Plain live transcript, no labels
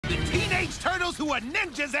Teenage Turtles who are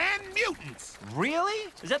ninjas and mutants!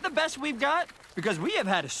 Really? Is that the best we've got? Because we have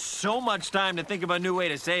had so much time to think of a new way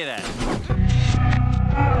to say that.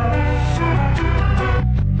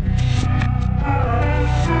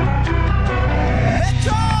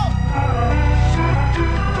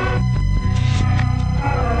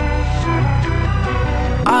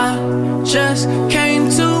 I just came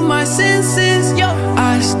to my senses, yo.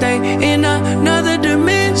 I stay in another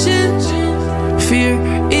dimension.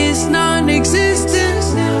 Fear is non-existent.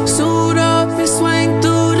 Suit up and swing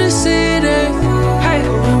through the city. Hey,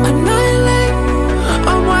 annihilate,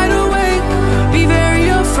 I'm wide awake. Be very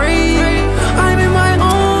afraid. I'm in my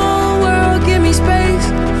own world, give me space.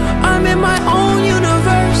 I'm in my own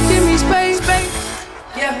universe, give me space,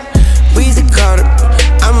 yeah. Weezy Carter,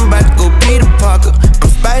 I'm about to go Peter Parker.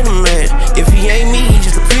 Spider-Man, if he ain't me, he's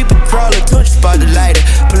just a creepy crawler. Touch spot the lighter,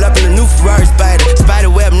 pull up in a new Ferrari Spider.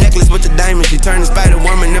 Spiderweb necklace with the diamond, she turned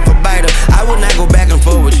Spider-Woman if I bite her. I will not go back and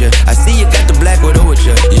forth with you. I see you got the black widow with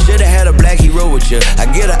you. You should've had a black hero with you. I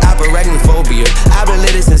get an arachnophobia. I've been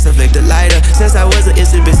lit since I flicked the lighter. Since I was an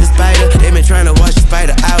instant business spider, they been trying to wash the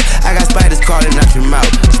spider out. I got spiders crawling out your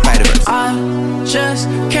mouth. Spider-Verse. I just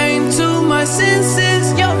came to my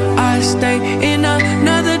senses, yo. I stay in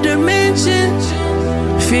another dimension.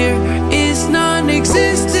 Fear is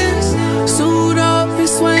non-existent. Suit up and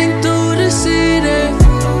swing through the city.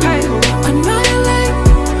 Hey, annihilate,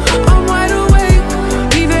 I'm wide awake.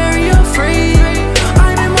 Be very afraid.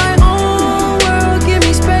 I'm in my own world, give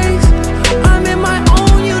me space. I'm in my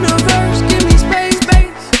own universe, give me space,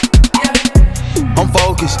 yeah. I'm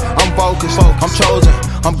focused, I'm chosen,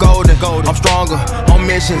 I'm golden, I'm stronger, on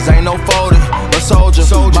missions, ain't no folding. A soldier,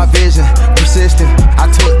 my vision, persistent. I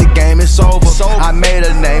took the game, it's over. I made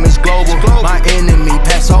a name, it's global. My enemy,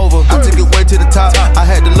 pass over. I took it way to the top. I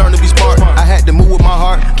had to learn to be smart. I had to move with my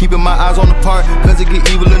heart, keeping my eyes on the part, cause it get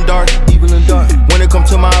evil and dark. When it comes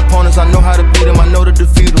to my opponents, I know how to beat them, I know to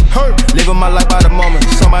defeat them. Living my life by the moment.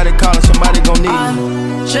 Somebody calling, somebody gon' need me.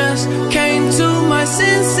 I just came to my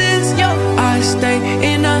senses, yo. I stay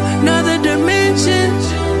in another dimension.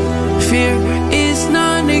 Fear is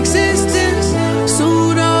non-existent.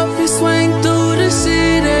 Suit up and swing through the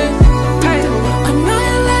city. Hey,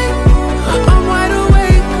 annihilate, I'm wide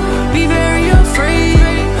awake. Be very afraid.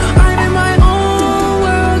 I'm in my own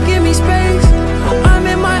world, give me space. I'm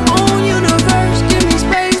in my own universe, give me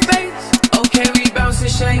space. Okay, we bounce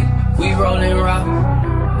and shake, we rollin' rock.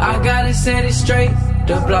 I gotta set it straight,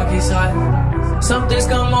 the block is hot. Something's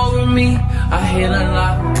come over me, I hit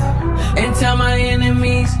unlock. And tell my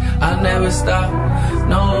enemies I'll never stop.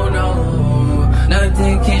 No,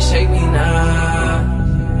 nothing can shake me now.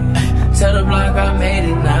 Tell the block I made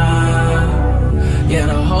it now. Yeah,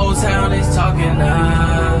 the whole town is talking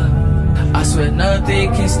now. I swear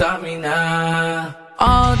nothing can stop me now.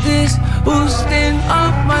 All this boosting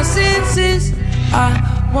up my senses.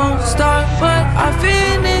 I won't start, but I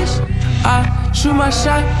finish. I shoot my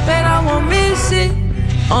shot, bet I won't miss it.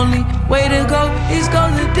 Only way to go is go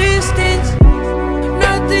the distance.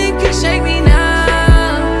 Nothing can shake me now.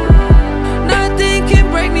 Nothing can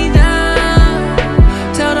break me down.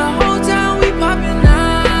 Tell the whole town we poppin'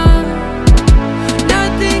 now.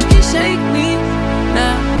 Nothing can shake me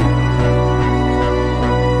now.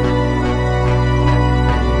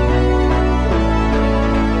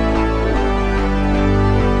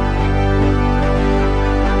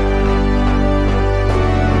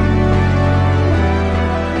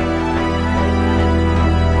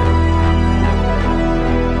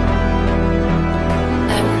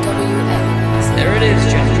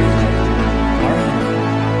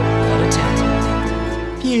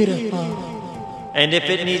 And if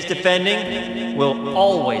it needs defending, we'll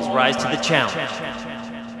always rise to the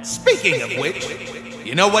challenge. Speaking of which,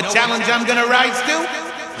 you know what challenge I'm gonna rise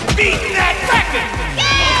to? Beat that record!